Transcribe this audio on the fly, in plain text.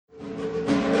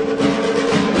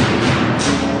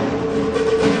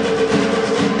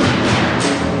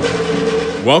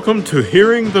Welcome to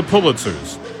Hearing the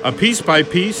Pulitzers, a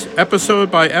piece-by-piece,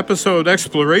 episode-by-episode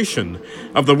exploration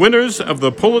of the winners of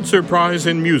the Pulitzer Prize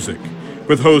in Music,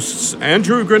 with hosts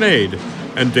Andrew Grenade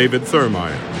and David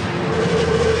Thurmeyer.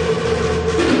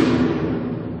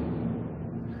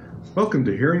 Welcome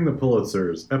to Hearing the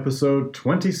Pulitzers, episode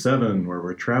 27, where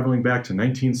we're traveling back to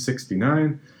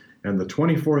 1969 and the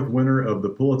 24th winner of the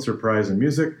Pulitzer Prize in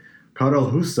Music,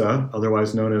 Karel Husa,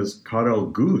 otherwise known as Karel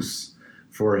Goose,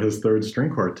 for his third string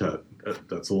quartet.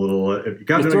 That's a little... you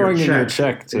got to know your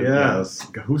check. Yes,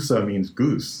 Husa means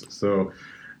goose. So,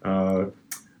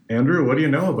 Andrew, what do you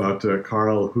know about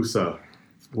Karel Husa?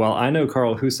 Well, I know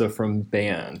Karel Husa from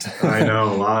band. I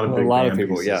know, a lot of big a lot band of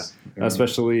people, pieces. yeah.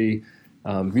 Especially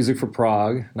Music for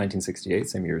Prague, 1968,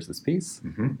 same year as this piece,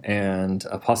 and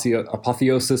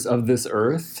Apotheosis of This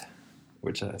Earth,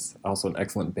 which is also an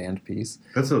excellent band piece.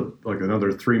 That's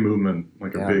another three movement, a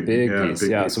big piece.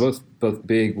 Big piece. So both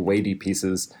big, weighty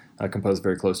pieces composed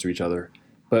very close to each other.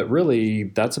 But really,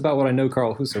 that's about what I know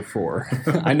Karel Husa for.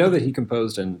 I know that he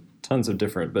composed in tons of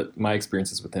different, but my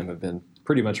experiences with him have been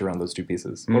pretty much around those two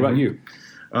pieces. What about you?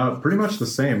 Pretty much the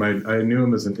same. I knew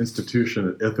him as an institution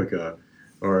at Ithaca,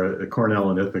 or at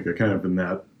Cornell and Ithaca, kind of in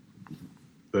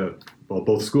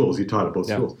both schools. He taught at both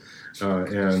schools.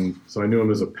 And so I knew him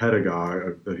as a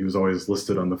pedagogue, that he was always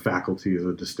listed on the faculty as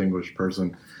a distinguished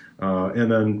person.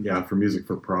 And then, for Music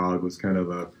for Prague was kind of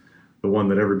the one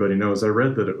that everybody knows. I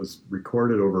read that it was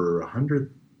recorded over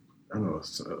 100,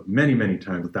 many, many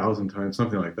times, 1,000 times,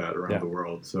 something like that around the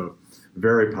world. So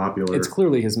very popular. It's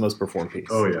clearly his most performed piece.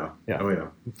 Oh, yeah. Oh, yeah.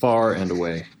 Far and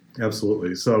away.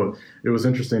 Absolutely. So it was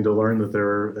interesting to learn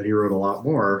that he wrote a lot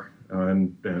more.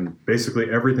 And basically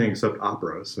everything except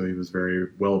opera, so he was very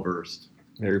well-versed.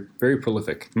 Very, very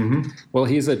prolific. Mm-hmm. Well,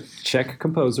 he's a Czech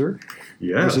composer,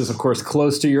 yes, which is, of course,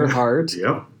 close to your heart.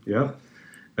 Yep.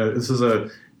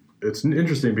 It's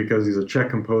interesting because he's a Czech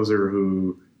composer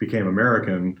who became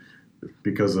American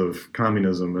because of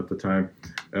communism at the time,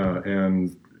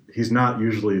 and he's not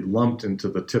usually lumped into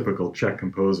the typical Czech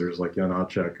composers like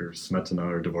Janáček or Smetana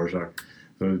or Dvorak.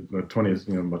 The 20th,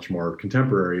 much more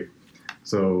contemporary.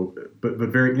 So, but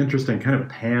very interesting, kind of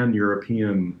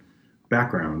pan-European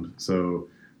background. So,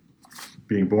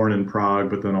 being born in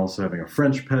Prague, but then also having a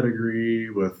French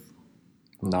pedigree with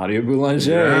Nadia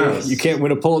Boulanger. Yes. You can't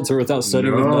win a Pulitzer without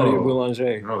studying with Nadia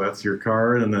Boulanger. Oh, that's your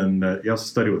card. And then you also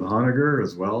study with Honegger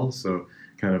as well. So,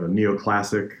 kind of a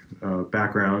neoclassic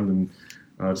background,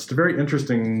 and just a very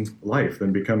interesting life.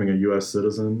 Then becoming a U.S.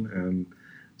 citizen,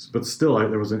 but still,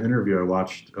 there was an interview I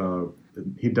watched.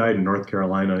 He died in North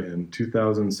Carolina in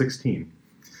 2016,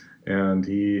 and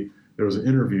there was an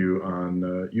interview on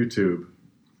YouTube.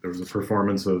 There was a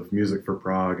performance of Music for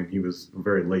Prague, and he was a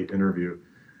very late interview,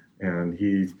 and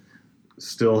he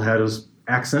still had his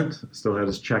accent, still had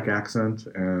his Czech accent,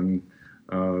 and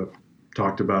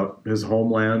talked about his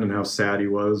homeland and how sad he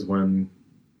was when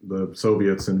the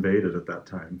Soviets invaded at that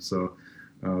time. So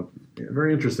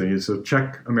very interesting. He's a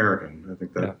Czech American. I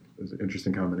think that is an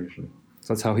interesting combination.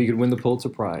 So that's how he could win the Pulitzer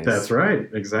Prize. That's right,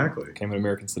 exactly. Became an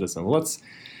American citizen. Well, let's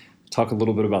talk a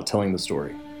little bit about telling the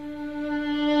story.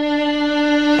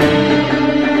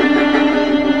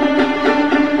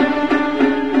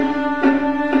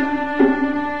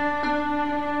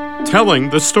 Telling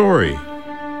the story.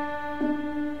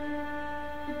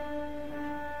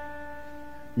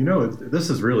 This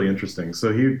is really interesting.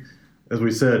 So as we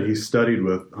said, he studied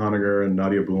with Honegger and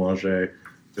Nadia Boulanger.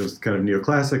 It was kind of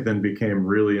neoclassic, then became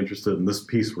really interested in this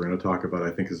piece we're going to talk about.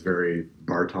 I think is very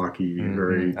Bartok-y,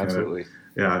 very absolutely.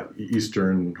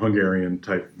 Eastern Hungarian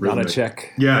type rhythmic.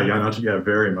 Janáček. Yeah,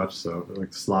 very much so,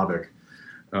 like Slavic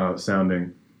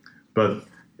sounding. But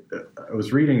I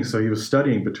was reading, so he was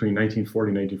studying between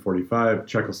 1940 and 1945.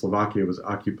 Czechoslovakia was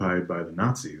occupied by the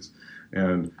Nazis,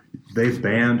 and they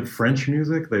banned French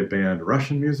music, they banned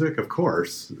Russian music, of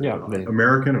course.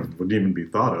 American wouldn't even be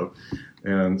thought of.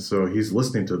 And so he's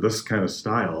listening to this kind of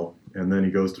style, and then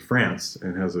he goes to France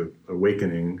and has an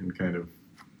awakening and kind of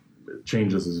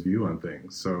changes his view on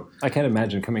things. So I can't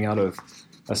imagine coming out of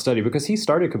a study, because he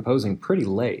started composing pretty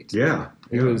late.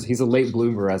 He's a late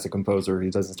bloomer as a composer.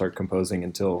 He doesn't start composing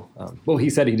until,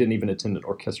 he said he didn't even attend an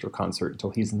orchestral concert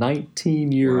until he's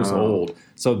 19 years old.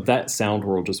 So that sound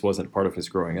world just wasn't part of his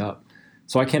growing up.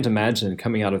 So I can't imagine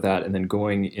coming out of that and then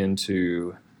going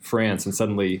into France and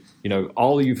suddenly,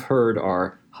 all you've heard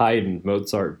are Haydn,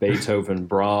 Mozart, Beethoven,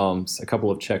 Brahms, a couple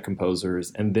of Czech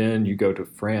composers, and then you go to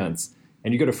France.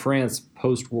 And you go to France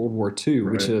post-World War II,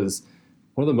 which is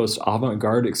one of the most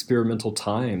avant-garde experimental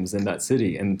times in that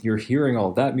city. And you're hearing all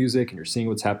of that music, and you're seeing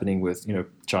what's happening with,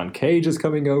 John Cage is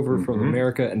coming over from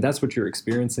America, and that's what you're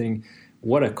experiencing.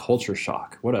 what a culture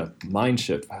shock, what a mind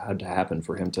shift had to happen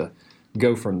for him to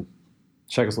go from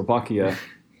Czechoslovakia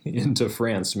into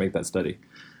France to make that study.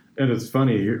 And it's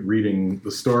funny reading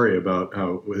the story about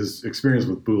how his experience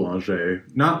with Boulanger,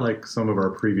 not like some of our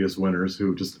previous winners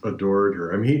who just adored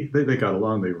her. I mean, they got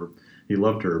along, he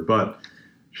loved her, but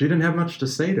she didn't have much to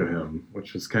say to him,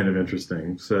 which is kind of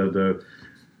interesting. Said,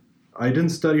 I didn't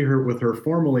study with her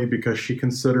formally because she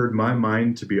considered my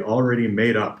mind to be already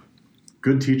made up.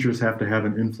 Good teachers have to have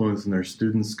an influence in their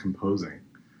students' composing.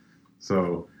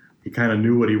 So he kind of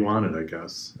knew what he wanted, I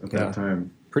guess, at that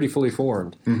time. Pretty fully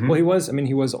formed. Mm-hmm. Well,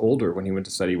 he was older when he went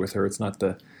to study with her. It's not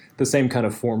the same kind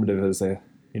of formative as a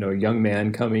young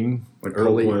man coming like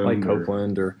early, like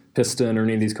Copland or Piston or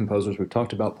any of these composers we've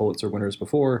talked about, Pulitzer winners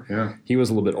before. Yeah. He was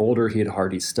a little bit older. He had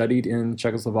already studied in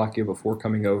Czechoslovakia before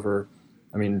coming over.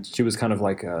 I mean, she was kind of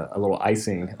like a little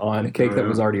icing on a cake that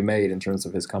was already made in terms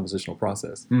of his compositional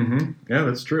process. Mm-hmm. Yeah,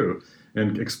 that's true.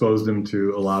 And exposed him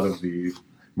to a lot of the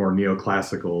more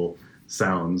neoclassical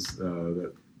sounds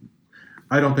that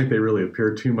I don't think they really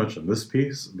appear too much in this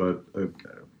piece, but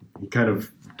he kind of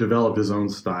developed his own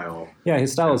style. Yeah,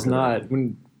 his style is not,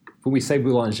 when we say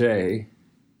Boulanger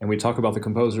and we talk about the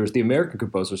composers, the American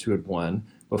composers who had won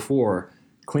before,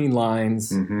 clean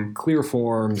lines, clear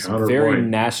forms, very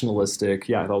nationalistic,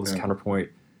 all this counterpoint.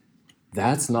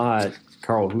 That's not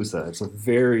Karl Huse. It's a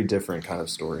very different kind of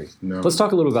story. No. Let's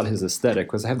talk a little about his aesthetic,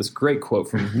 because I have this great quote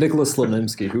from Nicholas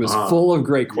Slonimsky, who is full of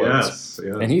great quotes.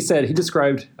 Yes. And he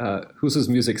described Huse's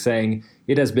music saying,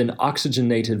 it has been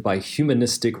oxygenated by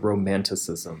humanistic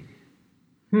romanticism.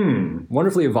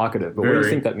 Wonderfully evocative, but what do you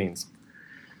think that means?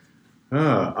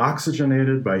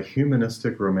 Oxygenated by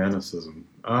humanistic romanticism.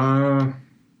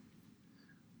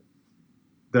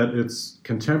 That it's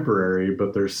contemporary,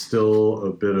 but there's still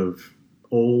a bit of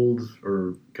old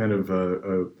or kind of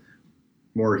a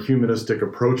more humanistic,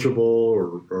 approachable,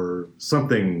 or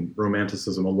something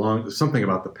romanticism something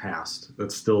about the past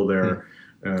that's still there,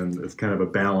 and it's kind of a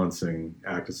balancing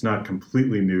act. It's not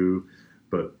completely new,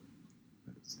 but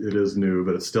it is new,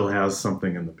 but it still has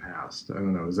something in the past. I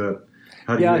don't know.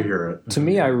 How do you hear it? To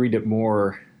me, I read it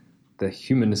more the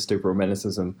humanistic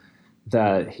romanticism.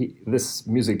 That this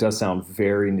music does sound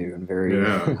very new and very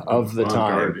of the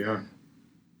time,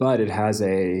 but it has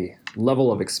a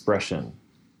level of expression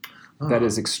that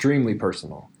is extremely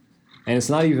personal. And it's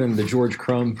not even the George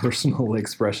Crumb personal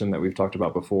expression that we've talked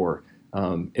about before.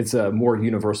 It's a more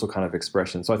universal kind of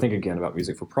expression. So I think, again, about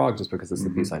Music for Prague, just because it's the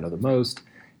piece I know the most.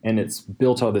 And it's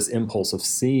built on this impulse of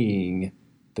seeing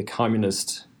the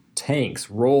communist tanks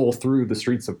roll through the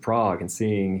streets of Prague and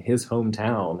seeing his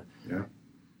hometown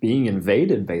being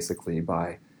invaded basically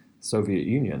by Soviet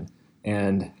Union.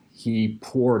 And he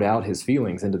poured out his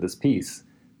feelings into this piece,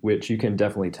 which you can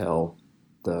definitely tell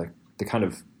the kind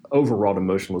of overwrought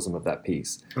emotionalism of that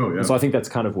piece. Oh, yeah. And so I think that's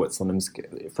kind of what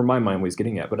Slonimsky, from my mind, what he's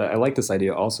getting at. But I like this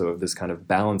idea also of this kind of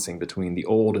balancing between the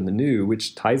old and the new,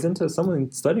 which ties into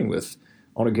someone studying with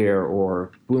Honegger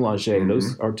or Boulanger.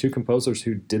 Those are two composers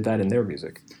who did that in their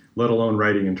music. Let alone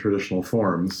writing in traditional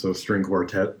forms. So string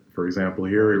quartet, for example,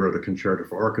 here he wrote a concerto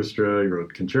for orchestra, he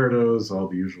wrote concertos, all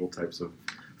the usual types of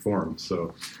forms.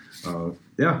 So,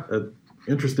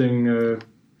 interesting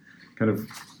kind of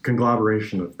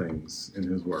conglomeration of things in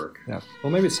his work. Yeah.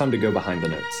 Well, maybe it's time to go behind the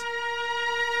notes.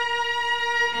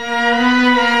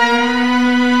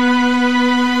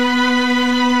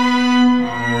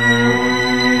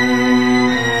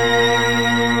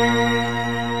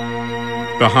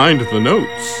 Behind the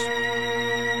notes.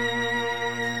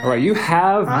 All right, you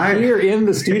have here in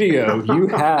the studio, you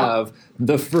have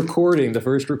the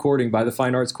first recording by the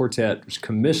Fine Arts Quartet, which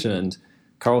commissioned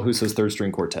Karl Huse's third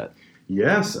string quartet.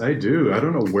 Yes, I do. I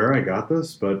don't know where I got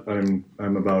this, but I'm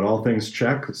about all things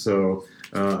Czech, so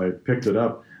I picked it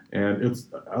up. And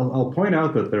I'll point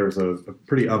out that there's a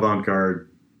pretty avant-garde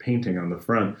painting on the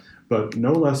front, but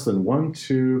no less than 1,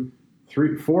 2,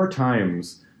 3, 4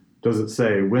 times does it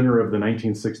say winner of the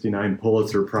 1969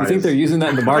 Pulitzer Prize. You think they're using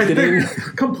that in the marketing?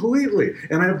 Completely.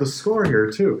 And I have the score here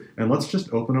too. And let's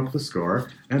just open up the score.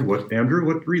 And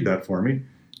Andrew, read that for me.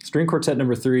 String Quartet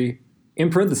number 3, in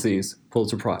parentheses,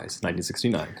 Pulitzer Prize,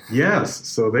 1969. Yes.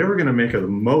 So they were going to make the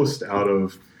most out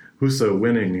of Huse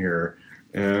winning here.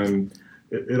 And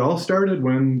it all started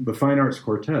when the Fine Arts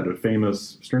Quartet, a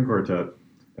famous string quartet,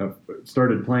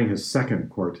 started playing his second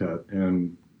quartet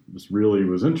and just really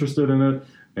was interested in it.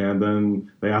 And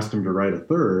then they asked him to write a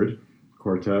third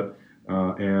quartet.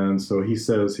 And so he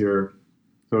says here,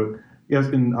 yes,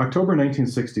 in October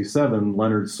 1967,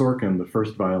 Leonard Sorkin, the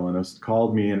first violinist,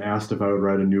 called me and asked if I would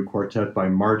write a new quartet by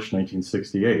March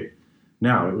 1968.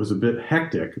 Now, it was a bit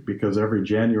hectic because every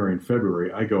January and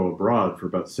February I go abroad for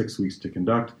about 6 weeks to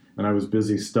conduct, and I was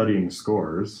busy studying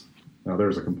scores. Now,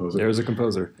 there's a composer. There's a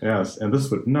composer. Yes, and this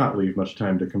would not leave much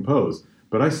time to compose.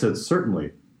 But I said,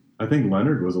 certainly. I think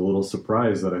Leonard was a little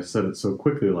surprised that I said it so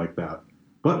quickly like that.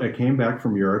 But I came back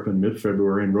from Europe in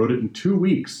mid-February and wrote it in 2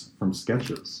 weeks from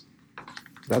sketches.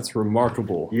 That's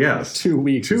remarkable. Yes. 2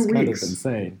 weeks. 2 is weeks. Kind of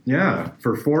insane. Yeah.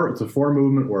 It's a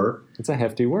 4-movement work. It's a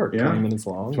hefty work. Yeah. 20 minutes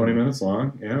long. 20 minutes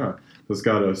long, yeah. It's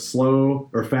got a slow,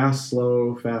 or fast,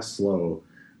 slow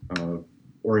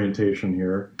orientation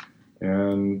here.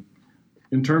 And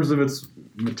in terms of its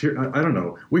material, I don't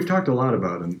know. We've talked a lot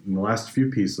about in the last few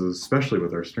pieces, especially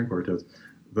with our string quartets,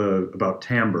 about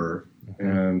timbre. Mm-hmm.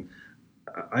 And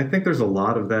I think there's a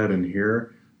lot of that in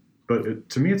here. But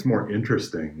to me, it's more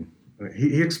interesting.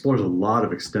 He explores a lot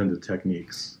of extended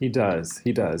techniques. He does.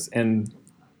 And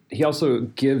he also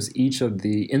gives each of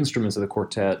the instruments of the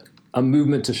quartet a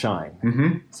movement to shine.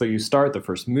 Mm-hmm. So you start, the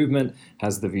first movement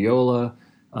has the viola,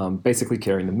 basically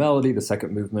carrying the melody. The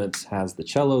second movement has the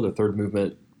cello. The third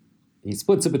movement, he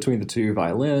splits it between the two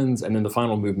violins. And then the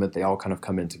final movement, they all kind of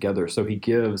come in together. So he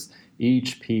gives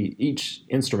each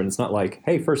instrument, it's not like,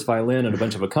 hey, first violin and a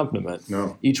bunch of accompaniment.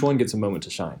 No. Each one gets a moment to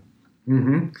shine.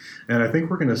 Mm-hmm. And I think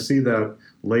we're going to see that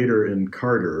later in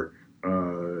Carter.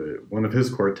 One of his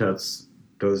quartets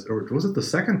does, or was it the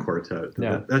second quartet?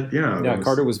 Yeah.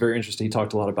 Carter was very interesting. He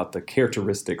talked a lot about the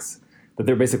characteristics, that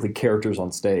they're basically characters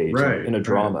on stage in a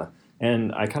drama. Right.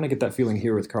 And I kind of get that feeling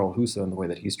here with Carl Husa and the way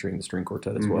that he's treating the string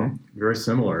quartet as well. Very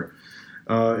similar.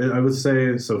 I would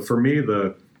say, so for me,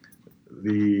 the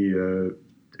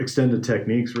extended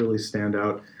techniques really stand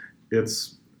out.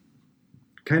 It's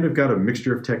kind of got a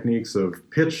mixture of techniques of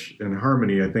pitch and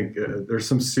harmony. I think there's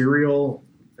some serial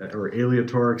or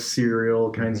aleatoric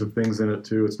serial kinds of things in it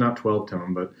too. It's not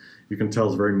 12-tone, but you can tell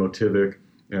it's very motivic,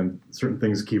 and certain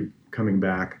things keep coming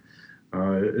back.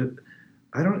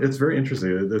 It's very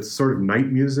interesting. It's sort of night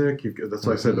music. That's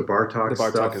why I said the Bartók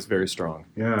stuff. The Bartók is very strong.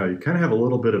 Yeah, you kind of have a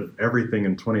little bit of everything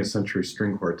in 20th century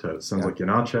string quartet. It sounds like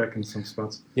Janáček in some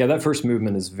spots. Yeah, that first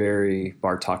movement is very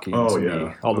Bartókian to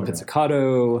me. All the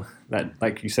pizzicato, that,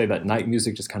 like you say, that night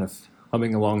music just kind of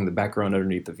humming along in the background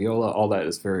underneath the viola, all that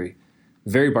is very,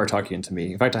 very Bartókian to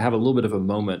me. In fact, I have a little bit of a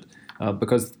moment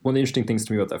because one of the interesting things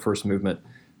to me about that first movement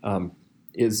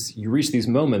is you reach these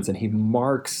moments and he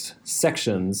marks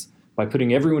sections by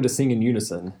putting everyone to sing in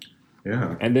unison.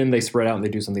 Yeah. And then they spread out and they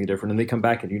do something different and they come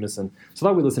back in unison. So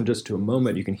that we listen just to a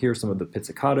moment. You can hear some of the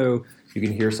pizzicato. You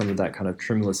can hear some of that kind of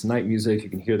tremulous night music. You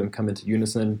can hear them come into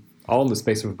unison, all in the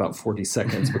space of about 40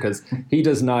 seconds because he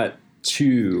does not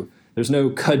chew. There's no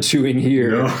cud chewing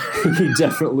here. No. He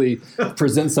definitely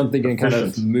presents something and kind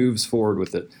of moves forward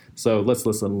with it. So let's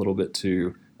listen a little bit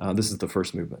to, this is the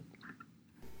first movement.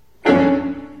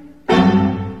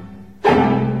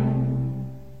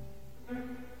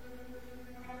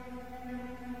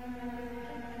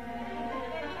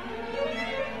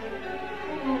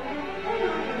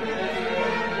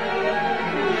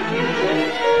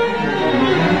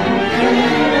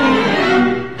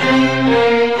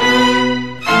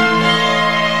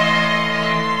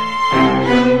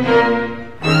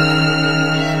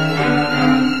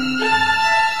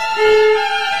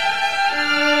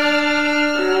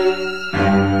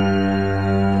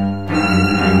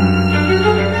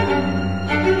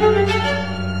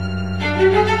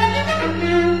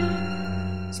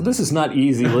 This is not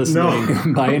easy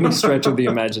listening by any stretch of the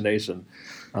imagination.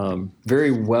 Very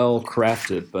well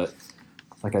crafted, but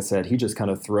like I said, he just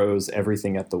kind of throws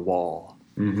everything at the wall.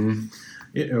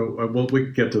 Mm-hmm. Well, we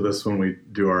can get to this when we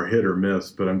do our hit or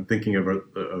miss, but I'm thinking of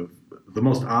the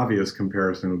most obvious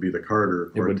comparison would be the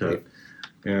Carter quartet.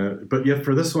 But yet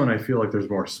for this one, I feel like there's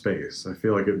more space. I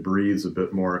feel like it breathes a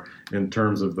bit more in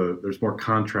terms of there's more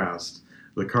contrast.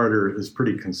 The Carter is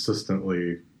pretty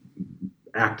consistently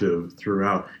active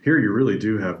throughout. Here you really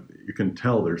do you can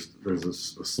tell there's a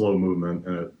slow movement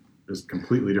and it is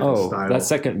completely different style. That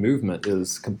second movement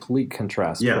is complete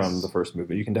contrast from the first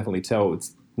movement. You can definitely tell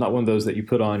it's not one of those that you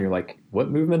put on, you're like, what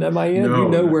movement am I in? No, you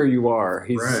know where you are.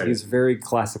 He's very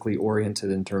classically oriented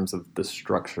in terms of the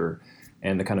structure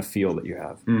and the kind of feel that you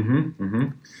have. Mm-hmm, mm-hmm.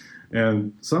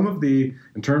 And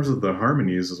in terms of the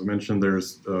harmonies, as I mentioned,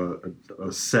 there's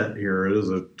a set here. It is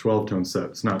a 12-tone set.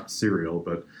 It's not serial,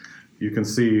 but you can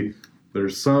see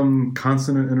there's some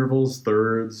consonant intervals,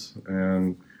 thirds,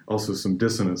 and also some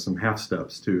dissonance, some half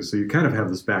steps too. So you kind of have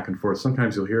this back and forth.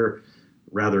 Sometimes you'll hear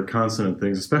rather consonant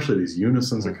things, especially these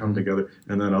unisons that come together,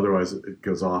 and then otherwise it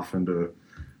goes off into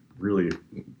really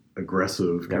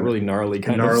aggressive, really gnarly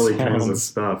kinds of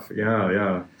stuff.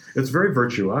 Yeah. It's very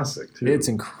virtuosic too. It's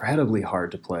incredibly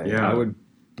hard to play. Yeah.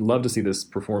 love to see this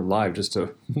performed live just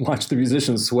to watch the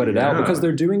musicians sweat it out because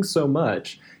they're doing so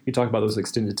much. You talk about those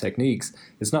extended techniques.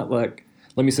 It's not like,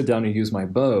 let me sit down and use my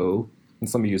bow,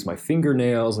 and let me use my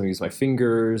fingernails, let me use my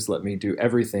fingers, let me do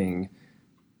everything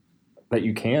that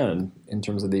you can in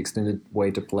terms of the extended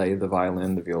way to play the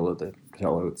violin, the viola, the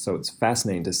cello. So it's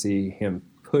fascinating to see him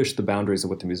push the boundaries of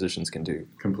what the musicians can do.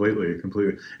 Completely.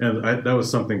 And that was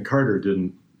something Carter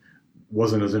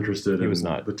wasn't as interested in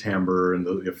the timbre and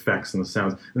the effects and the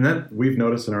sounds. And that we've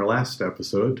noticed in our last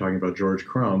episode, talking about George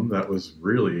Crumb, that was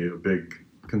really a big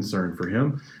concern for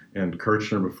him. And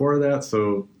Kirchner before that.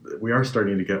 So we are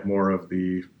starting to get more of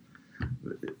the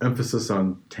emphasis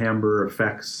on timbre,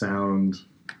 effects, sound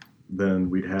than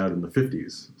we'd had in the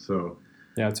 50s. So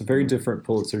yeah, it's a very different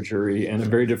Pulitzer jury and a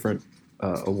very different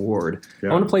award. I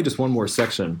want to play just one more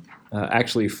section,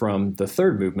 actually from the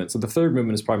third movement. So the third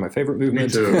movement is probably my favorite movement.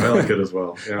 Me too. I like it as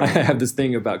well. Yeah. I have this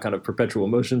thing about kind of perpetual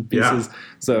motion pieces,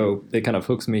 so it kind of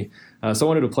hooks me. So I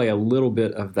wanted to play a little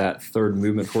bit of that third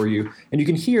movement for you. And you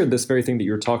can hear this very thing that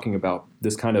you're talking about,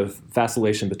 this kind of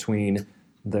vacillation between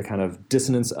the kind of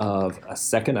dissonance of a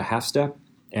second, a half step,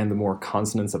 and the more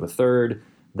consonance of a third,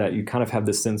 that you kind of have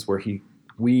this sense where he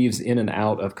weaves in and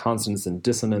out of consonance and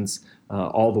dissonance,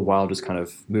 all the while just kind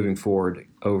of moving forward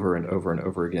over and over and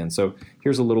over again. So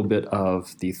here's a little bit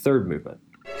of the third movement.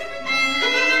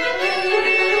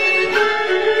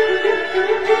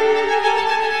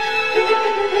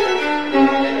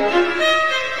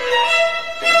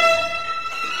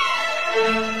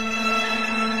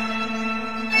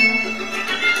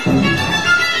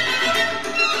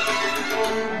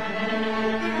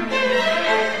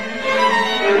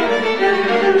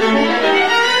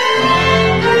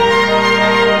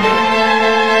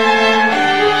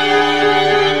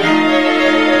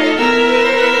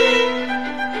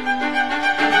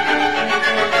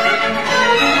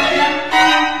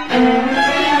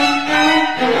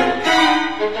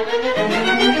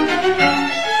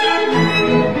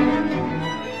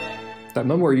 That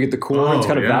moment where you get the chords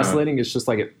kind of vacillating, it's just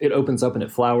like it opens up and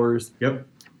it flowers. Yep.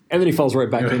 And then he falls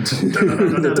right back into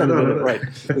the 10-minute, right?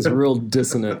 This real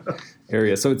dissonant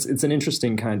area. So it's an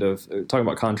interesting kind of, talking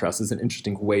about contrast, is an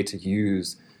interesting way to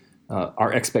use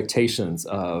our expectations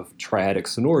of triadic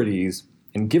sonorities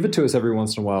and give it to us every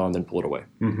once in a while and then pull it away.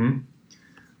 Mm-hmm.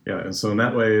 Yeah, and so in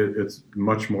that way, it's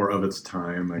much more of its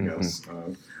time, I guess.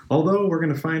 Although we're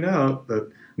going to find out that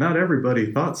not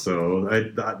everybody thought so.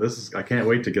 I can't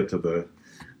wait to get to the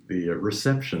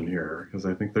reception here, because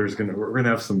I think we're going to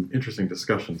have some interesting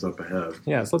discussions up ahead.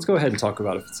 Yeah, so let's go ahead and talk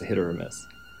about if it's a hit or a miss.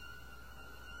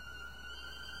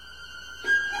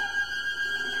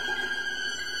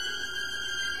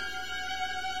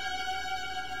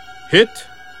 Hit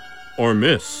or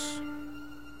miss?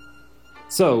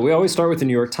 So we always start with the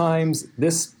New York Times.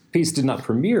 This piece did not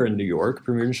premiere in New York,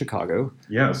 premiered in Chicago.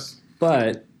 Yes.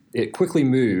 But it quickly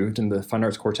moved, and the Fine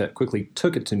Arts Quartet quickly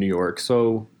took it to New York.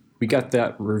 So we got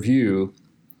that review.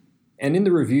 And in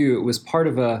the review, it was part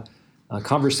of a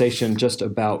conversation just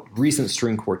about recent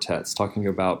string quartets, talking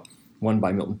about one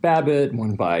by Milton Babbitt,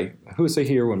 one by Husa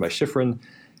here, one by Schifrin.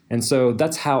 And so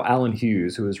that's how Alan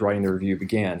Hughes, who was writing the review,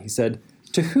 began. He said,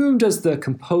 "To whom does the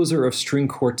composer of string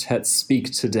quartets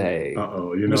speak today?"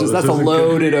 Uh-oh, that's a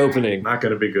loaded opening. Not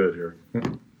going to be good here.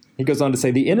 He goes on to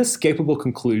say, "The inescapable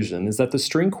conclusion is that the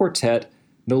string quartet is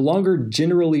no longer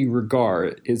generally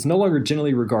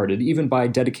regarded, even by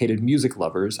dedicated music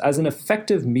lovers, as an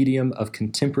effective medium of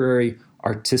contemporary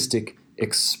artistic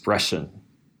expression."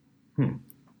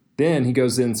 Then he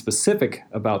goes in specific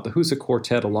about the Husa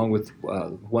Quartet, along with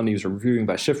one he was reviewing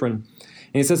by Schifrin, and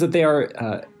he says that they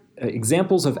are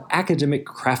examples of academic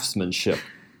craftsmanship,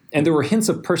 and there were hints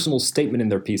of personal statement in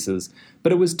their pieces,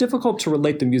 but it was difficult to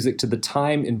relate the music to the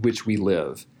time in which we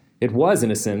live. It was, in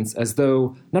a sense, as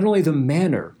though not only the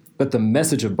manner, but the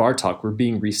message of Bartók were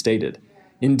being restated.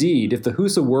 Indeed, if the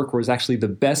Husa work was actually the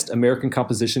best American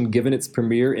composition given its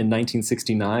premiere in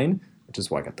 1969, which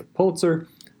is why I got the Pulitzer,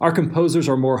 our composers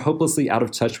are more hopelessly out of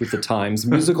touch with the times,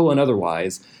 musical and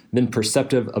otherwise, than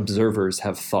perceptive observers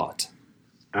have thought.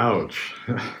 Ouch.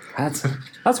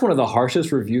 That's one of the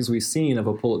harshest reviews we've seen of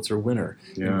a Pulitzer winner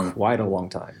in quite a long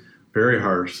time. Very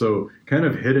harsh. So kind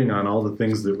of hitting on all the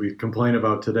things that we complain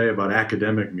about today about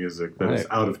academic music, that it's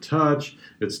out of touch,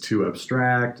 it's too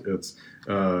abstract, it's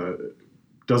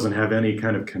doesn't have any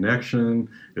kind of connection,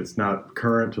 it's not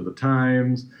current to the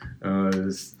times.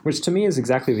 Which to me is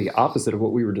exactly the opposite of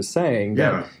what we were just saying,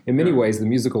 that in many ways the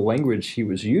musical language he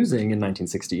was using in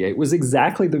 1968 was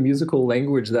exactly the musical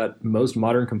language that most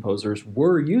modern composers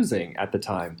were using at the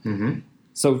time.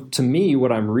 So to me,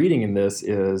 what I'm reading in this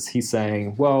is he's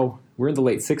saying, well, we're in the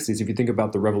late 60s. If you think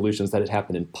about the revolutions that had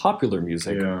happened in popular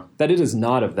music, that it is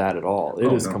not of that at all.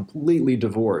 It is completely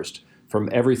divorced from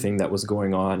everything that was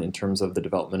going on in terms of the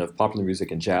development of popular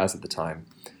music and jazz at the time.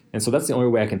 And so that's the only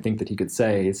way I can think that he could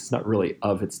say it's not really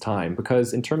of its time,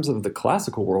 because in terms of the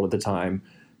classical world at the time,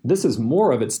 this is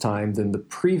more of its time than the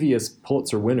previous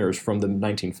Pulitzer winners from the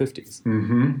 1950s.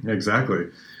 Mm-hmm, exactly.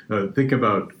 Think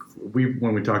about,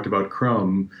 when we talked about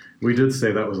Crumb, we did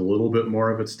say that was a little bit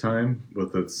more of its time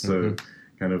with its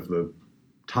kind of the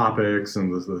topics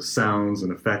and the sounds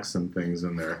and effects and things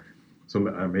in there. So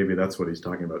maybe that's what he's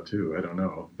talking about too. I don't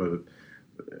know. But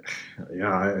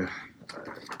yeah,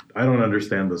 I don't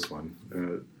understand this one.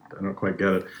 I don't quite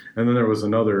get it. And then there was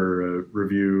another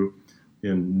review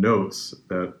in Notes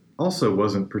that also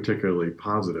wasn't particularly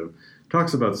positive.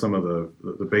 Talks about some of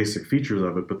the basic features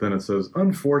of it, but then it says,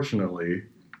 unfortunately,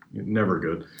 never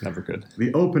good. Never good.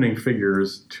 The opening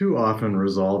figures too often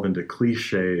resolve into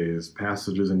cliches,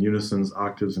 passages in unisons,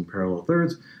 octaves, and parallel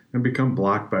thirds, and become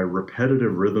blocked by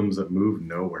repetitive rhythms that move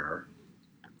nowhere.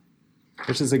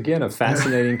 Which is, again, a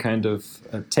fascinating kind of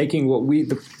taking what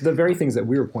the very things that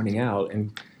we were pointing out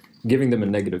and giving them a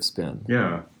negative spin.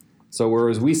 Yeah. So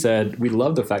whereas we said we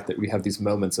love the fact that we have these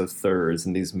moments of thirds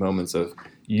and these moments of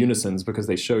unisons because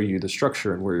they show you the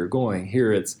structure and where you're going,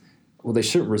 here it's, well, they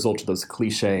shouldn't result to those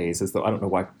cliches, as though, I don't know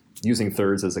why using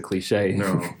thirds as a cliche.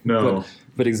 No.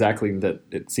 but exactly that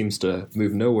it seems to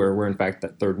move nowhere, where in fact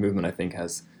that third movement, I think,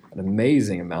 has an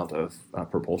amazing amount of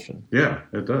propulsion. Yeah,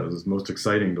 it does. It's most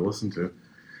exciting to listen to.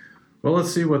 Well,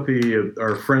 let's see what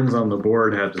our friends on the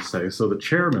board had to say. So the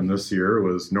chairman this year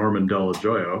was Norman Della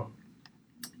Gioia,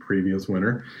 previous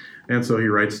winner. And so he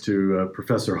writes to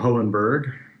Professor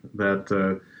Hohenberg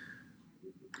that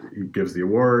he gives the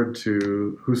award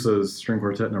to Husa's String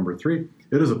Quartet No. 3.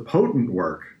 It is a potent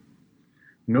work,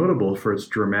 notable for its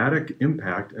dramatic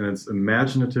impact and its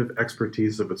imaginative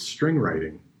expertise of its string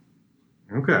writing.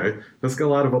 Okay, that's got a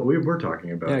lot of what we're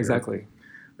talking about. Yeah, exactly. Here.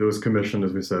 It was commissioned,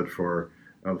 as we said, for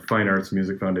the Fine Arts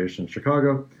Music Foundation in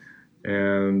Chicago.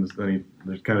 And then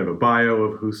there's kind of a bio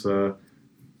of Husa,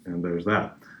 and there's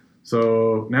that.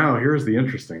 So now here's the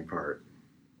interesting part.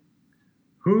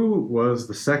 Who was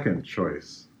the second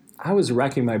choice? I was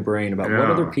racking my brain about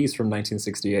what other piece from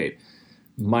 1968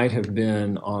 might have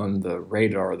been on the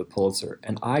radar of the Pulitzer,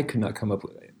 and I could not come up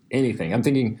with anything. I'm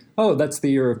thinking, oh, that's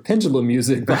the year of Pendulum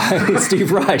Music by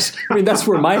Steve Reich. I mean, that's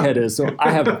where my head is. So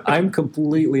I'm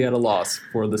completely at a loss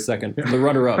for the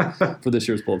runner-up for this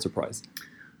year's Pulitzer Prize.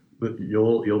 But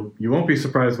you won't be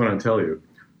surprised when I tell you.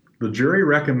 The jury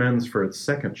recommends for its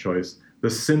second choice the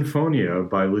Sinfonia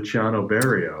by Luciano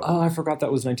Berio. Oh, I forgot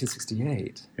that was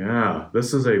 1968. Yeah,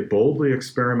 this is a boldly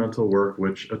experimental work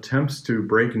which attempts to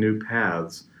break new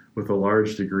paths with a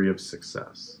large degree of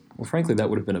success. Well, frankly, that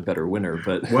would have been a better winner,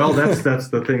 but... Well, that's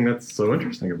the thing that's so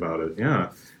interesting about it, yeah.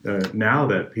 Now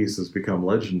that piece has become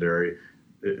legendary,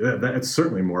 it's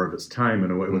certainly more of its time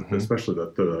in a way, with especially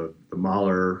the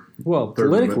Mahler... Well,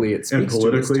 politically, it speaks to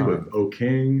its time. With O.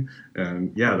 King,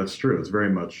 and yeah, that's true. It's very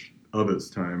much of its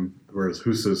time, whereas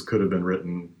Husa's could have been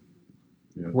written...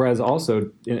 Whereas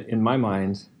also, in my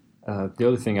mind, the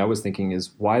other thing I was thinking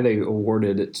is why they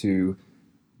awarded it to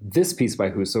this piece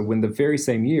by Husa when the very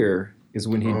same year is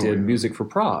when he did Music for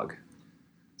Prague.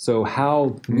 So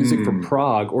how Music for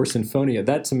Prague or Sinfonia,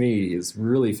 that to me is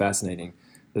really fascinating,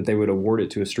 that they would award it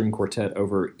to a string quartet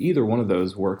over either one of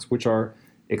those works, which are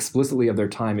explicitly of their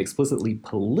time, explicitly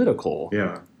political.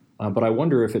 Yeah. But I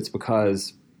wonder if it's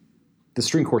because the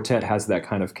string quartet has that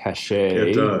kind of cachet.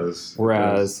 It does.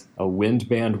 Whereas a wind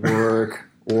band work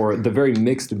or the very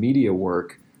mixed media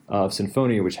work of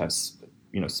Sinfonia, which has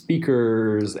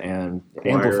speakers and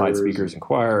amplified speakers and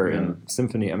choir and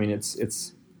symphony. I mean,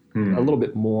 it's a little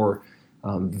bit more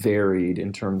varied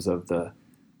in terms of the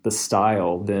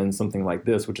style than something like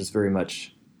this, which is very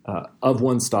much of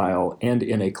one style and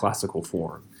in a classical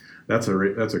form. That's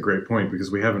a great point, because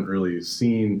we haven't really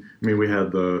seen. I mean, we've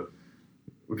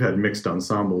had mixed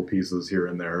ensemble pieces here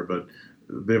and there, but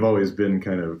they've always been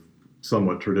kind of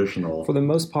somewhat traditional. For the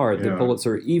most part, the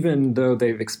Pulitzer, even though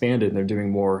they've expanded and they're doing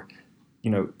more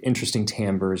interesting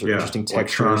timbres or interesting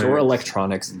textures or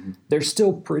electronics, they're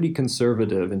still pretty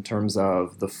conservative in terms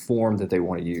of the form that they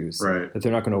want to use. Right. That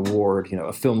they're not going to award,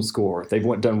 a film score. They've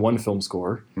done one film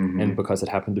score, and because it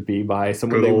happened to be by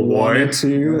someone they wanted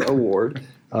to award.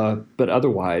 But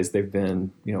otherwise, they've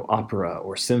been, opera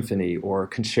or symphony or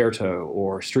concerto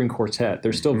or string quartet.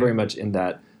 They're still very much in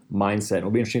that mindset.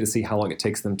 It'll be interesting to see how long it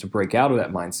takes them to break out of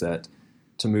that mindset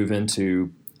to move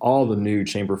into all the new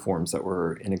chamber forms that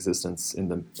were in existence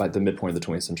by the midpoint of the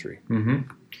 20th century.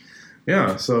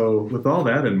 Yeah, so with all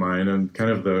that in mind, and kind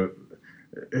of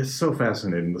It's so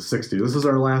fascinating, the 60s. This is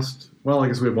our last, well, I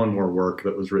guess we have one more work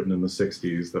that was written in the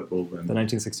 60s that will then... The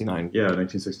 1969. Yeah,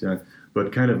 1969.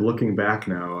 But kind of looking back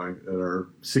now at our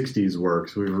 60s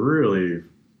works, we've really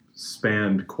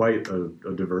spanned quite a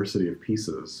diversity of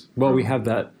pieces. Well, we have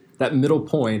that middle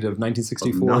point of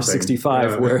 1964,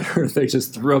 65, where they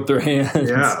just threw up their hands.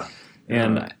 Yeah.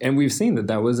 And we've seen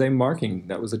that was a marking,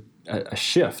 that was a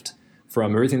shift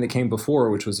from everything that came before,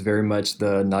 which was very much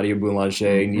the Nadia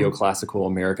Boulanger neoclassical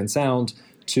American sound,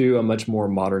 to a much more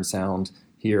modern sound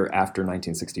here after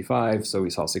 1965. So we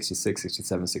saw 66,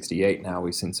 67, 68. Now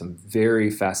we've seen some very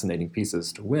fascinating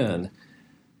pieces to win.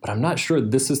 But I'm not sure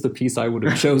this is the piece I would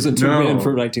have chosen to win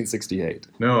from 1968.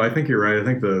 No, I think you're right. I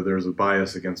think there's a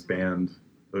bias against band.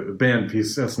 The band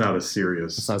piece, that's not as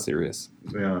serious. It's not serious.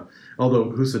 Yeah.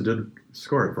 Although Husa did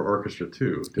score it for orchestra,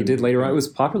 too. He did later on. It was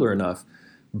popular enough.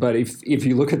 But if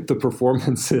you look at the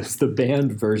performances, the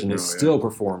band version is still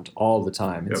performed all the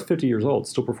time. It's 50 years old,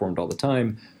 still performed all the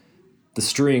time. The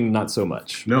string, not so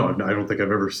much. No, I don't think I've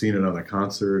ever seen it on a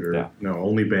concert. No,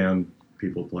 only band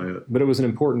people play it. But it was an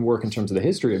important work in terms of the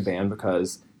history of band,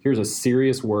 because here's a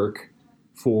serious work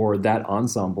for that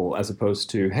ensemble as opposed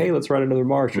to, hey, let's write another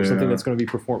march or something that's going to be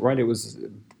performed. Right? It was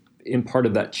in part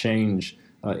of that change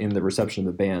in the reception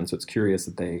of the band. So it's curious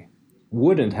that they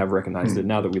wouldn't have recognized it.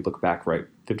 Now that we look back,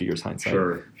 50 years hindsight,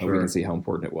 we can see how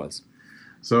important it was.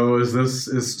 So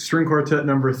is String Quartet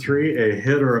number 3 a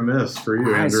hit or a miss for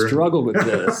you, Andrew? I struggled with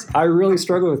this. I really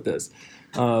struggled with this.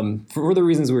 For the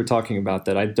reasons we were talking about,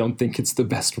 that I don't think it's the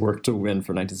best work to win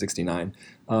for 1969.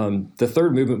 The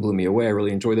third movement blew me away. I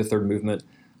really enjoyed the third movement.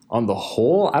 On the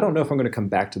whole, I don't know if I'm going to come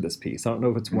back to this piece. I don't know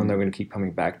if it's one that I'm going to keep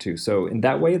coming back to. So in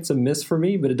that way, it's a miss for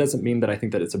me, but it doesn't mean that I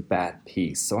think that it's a bad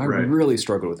piece. So I really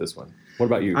struggled with this one. What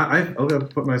about you? I'll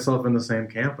put myself in the same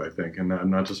camp, I think, and I'm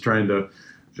not just trying to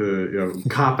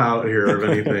cop out here of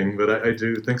anything, but I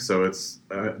do think so.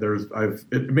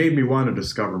 It made me want to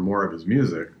discover more of his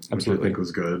music, which I think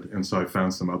was good, and so I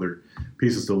found some other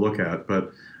pieces to look at.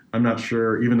 But I'm not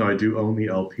sure, even though I do own the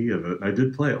LP of it, I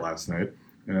did play it last night.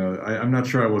 I'm not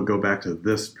sure I will go back to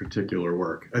this particular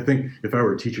work. I think if I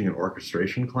were teaching an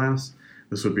orchestration class,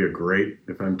 this would be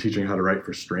if I'm teaching how to write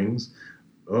for strings.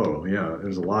 Oh, yeah,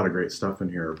 there's a lot of great stuff in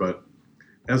here. But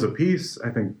as a piece, I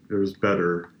think there's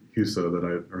better Husa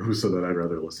that I'd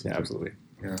rather listen to. Yeah, absolutely.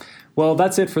 Yeah. Well,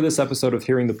 that's it for this episode of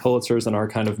Hearing the Pulitzers and our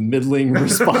kind of middling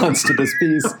response to this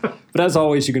piece. But as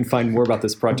always, you can find more about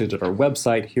this project at our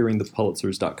website,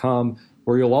 hearingthepulitzers.com,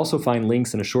 where you'll also find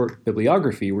links and a short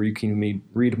bibliography where you can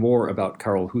read more about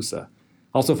Karol Husa.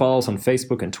 Also follow us on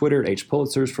Facebook and Twitter at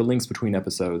HPulitzers for links between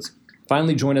episodes.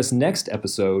 Finally, join us next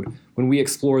episode when we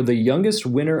explore the youngest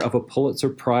winner of a Pulitzer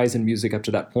Prize in music up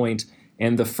to that point,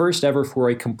 and the first ever for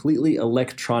a completely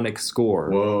electronic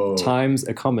score, Time's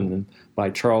Accompaniment by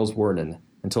Charles Wernin.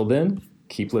 Until then,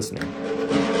 keep listening.